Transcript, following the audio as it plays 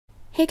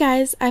Hey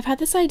guys, I've had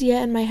this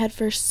idea in my head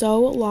for so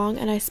long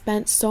and I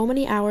spent so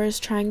many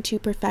hours trying to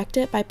perfect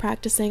it by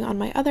practicing on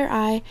my other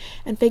eye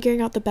and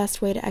figuring out the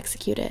best way to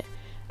execute it.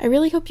 I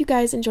really hope you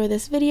guys enjoy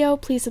this video.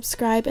 Please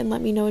subscribe and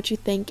let me know what you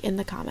think in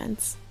the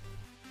comments.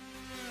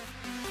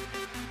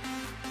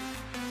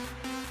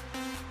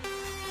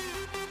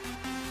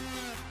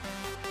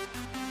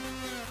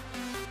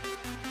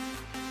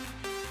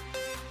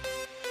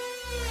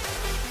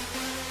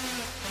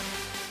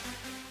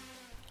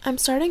 I'm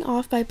starting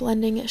off by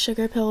blending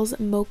Sugarpill's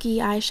Mochi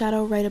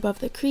eyeshadow right above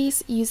the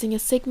crease using a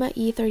Sigma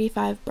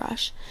E35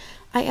 brush.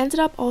 I ended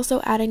up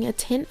also adding a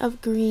tint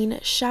of green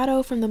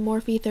shadow from the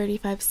Morphe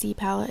 35C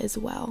palette as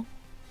well.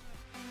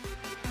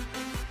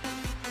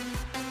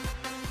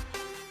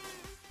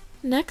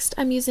 Next,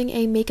 I'm using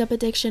a Makeup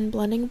Addiction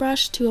blending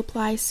brush to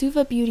apply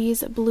Suva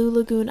Beauty's Blue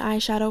Lagoon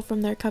eyeshadow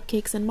from their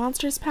Cupcakes and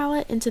Monsters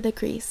palette into the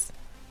crease.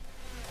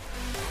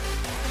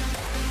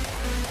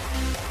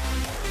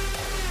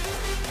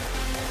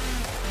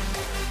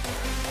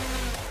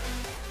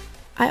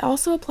 I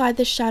also applied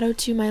this shadow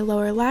to my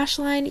lower lash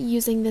line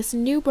using this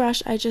new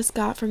brush I just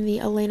got from the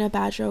Elena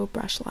Badro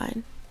brush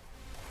line.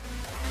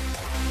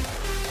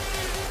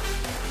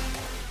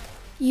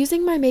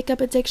 Using my Makeup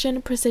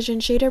Addiction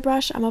Precision Shader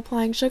brush, I'm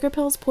applying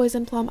Sugarpill's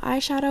Poison Plum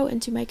eyeshadow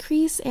into my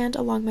crease and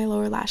along my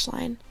lower lash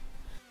line.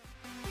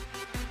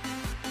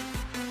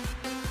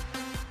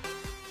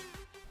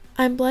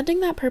 I'm blending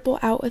that purple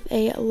out with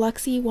a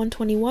Luxie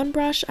 121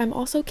 brush. I'm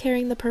also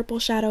carrying the purple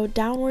shadow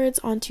downwards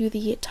onto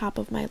the top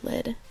of my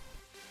lid.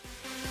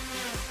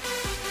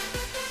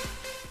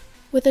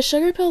 With a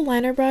Sugarpill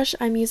liner brush,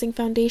 I'm using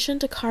foundation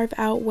to carve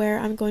out where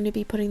I'm going to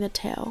be putting the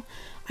tail.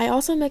 I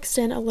also mixed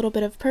in a little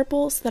bit of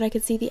purple so that I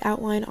could see the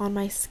outline on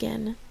my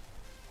skin.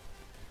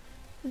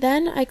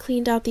 Then I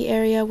cleaned out the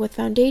area with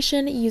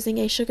foundation using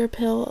a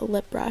Sugarpill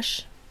lip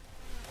brush.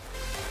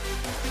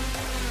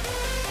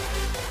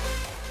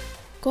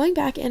 Going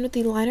back in with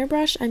the liner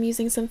brush, I'm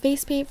using some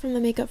face paint from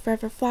the Makeup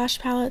Forever Flash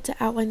palette to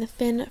outline the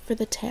fin for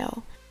the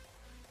tail.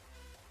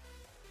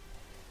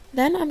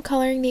 Then I'm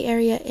coloring the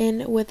area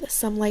in with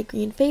some light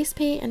green face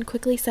paint and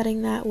quickly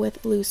setting that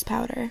with loose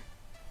powder.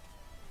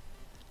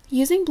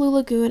 Using Blue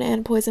Lagoon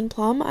and Poison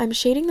Plum, I'm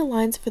shading the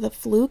lines for the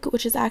fluke,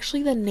 which is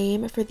actually the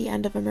name for the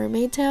end of a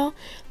mermaid tail.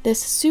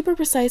 This super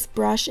precise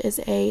brush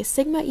is a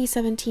Sigma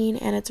E17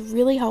 and it's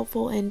really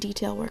helpful in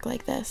detail work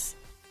like this.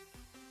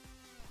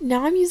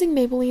 Now I'm using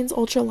Maybelline's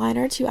Ultra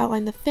Liner to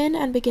outline the fin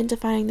and begin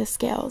defining the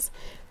scales.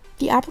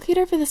 The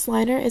applicator for this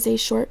liner is a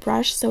short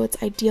brush, so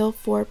it's ideal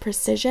for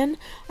precision.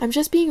 I'm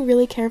just being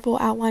really careful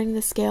outlining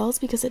the scales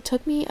because it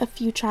took me a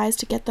few tries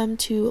to get them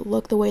to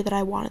look the way that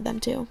I wanted them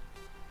to.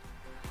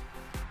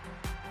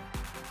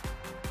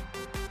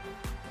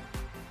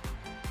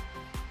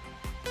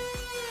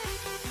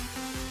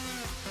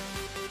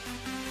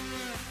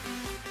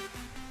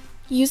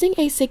 Using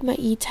a Sigma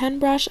E10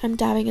 brush, I'm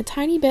dabbing a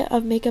tiny bit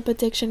of Makeup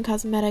Addiction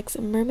Cosmetics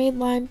Mermaid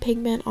Lime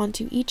pigment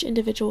onto each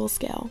individual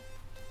scale.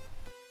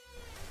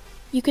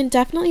 You can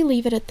definitely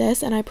leave it at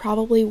this, and I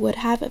probably would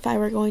have if I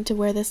were going to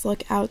wear this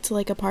look out to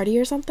like a party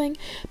or something,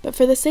 but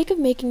for the sake of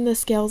making the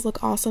scales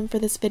look awesome for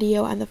this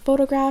video and the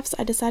photographs,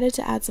 I decided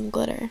to add some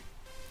glitter.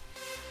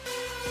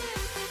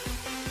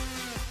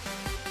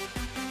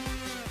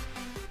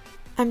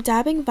 I'm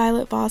dabbing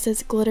Violet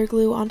Voss's glitter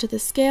glue onto the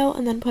scale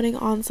and then putting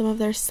on some of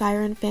their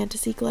Siren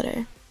Fantasy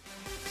glitter.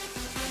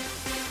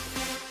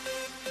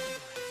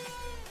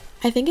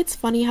 I think it's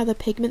funny how the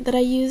pigment that I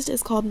used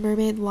is called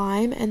Mermaid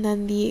Lime and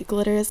then the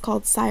glitter is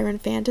called Siren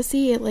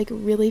Fantasy. It like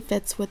really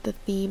fits with the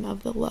theme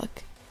of the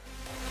look.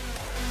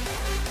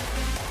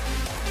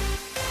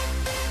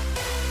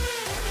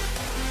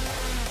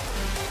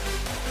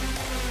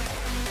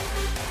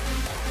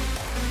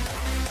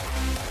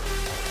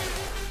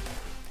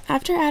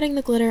 After adding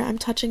the glitter, I'm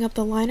touching up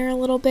the liner a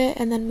little bit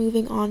and then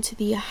moving on to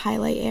the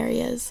highlight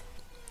areas.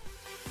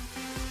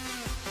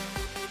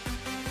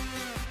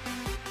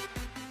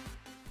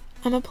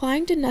 I'm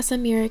applying Danessa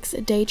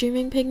Myricks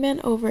Daydreaming pigment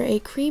over a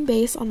cream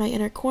base on my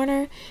inner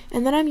corner,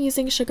 and then I'm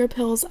using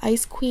Sugarpill's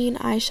Ice Queen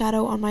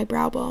eyeshadow on my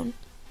brow bone.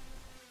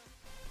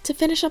 To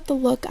finish up the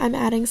look, I'm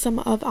adding some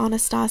of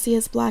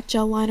Anastasia's black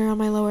gel liner on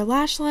my lower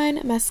lash line,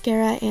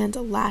 mascara, and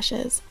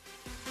lashes.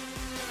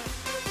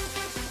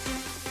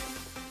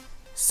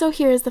 So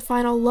here is the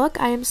final look.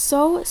 I am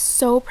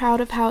so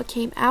proud of how it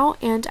came out,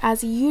 and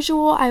as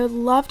usual, I would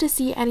love to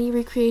see any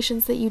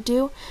recreations that you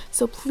do,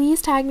 so please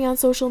tag me on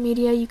social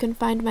media. You can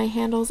find my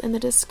handles in the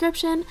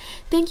description.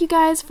 Thank you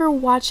guys for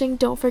watching.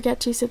 Don't forget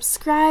to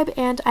subscribe,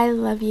 and I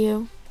love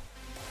you.